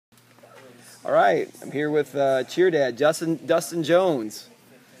All right, I'm here with Cheer Dad, Dustin Jones.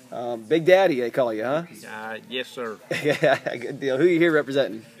 Big Daddy, they call you, huh? Yes, sir. Yeah, good deal. Who are you here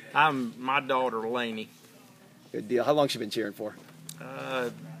representing? I'm my daughter, Lainey. Good deal. How long she been cheering for?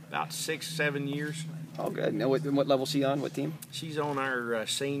 About 6-7 years. Oh, good. Know what level she on? What team? She's on our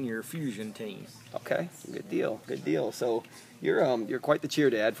senior fusion team. Okay, good deal. Good deal. So you're quite the cheer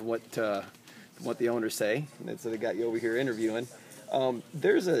dad from what the owners say. That's what they got you over here interviewing.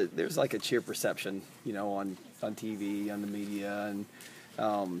 There's like a cheer perception, on TV, on the media, and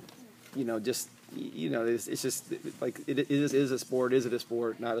it's just like it is a sport. Is it a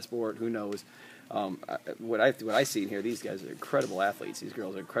sport? Not a sport? Who knows? What I see in here, these guys are incredible athletes. These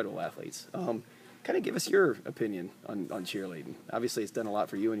girls are incredible athletes. Kind of give us your opinion on cheerleading. Obviously, it's done a lot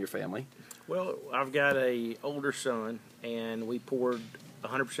for you and your family. Well, I've got a older son, and we poured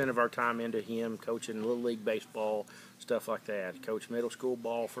 100% of our time into him, coaching Little League baseball, stuff like that. Coached middle school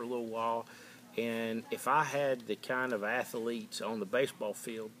ball for a little while. And if I had the kind of athletes on the baseball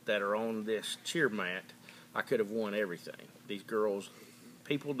field that are on this cheer mat, I could have won everything. These girls,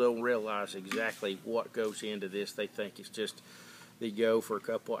 people don't realize exactly what goes into this. They think it's just they go for a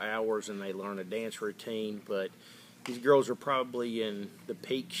couple hours and they learn a dance routine, but these girls are probably in the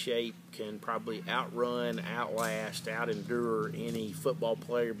peak shape, can probably outrun, outlast, outendure any football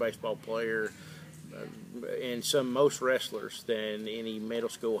player, baseball player, and most wrestlers than any middle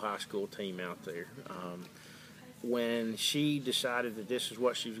school, high school team out there. When she decided that this is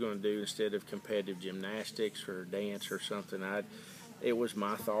what she was going to do instead of competitive gymnastics or dance or something, it was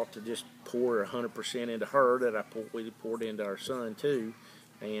my thought to just pour 100% into her that we poured into our son too.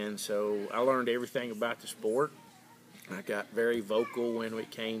 And so I learned everything about the sport. I got very vocal when it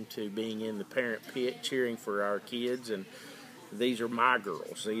came to being in the parent pit cheering for our kids, and these are my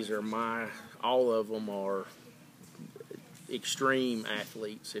girls. All of them are extreme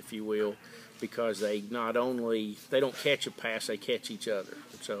athletes, if you will, because they don't catch a pass, they catch each other.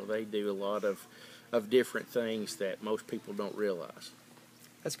 So they do a lot of different things that most people don't realize.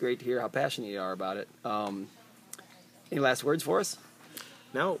 That's great to hear how passionate you are about it. Any last words for us?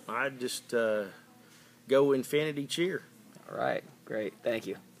 No, I just go Infinity cheer. All right, great. Thank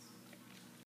you.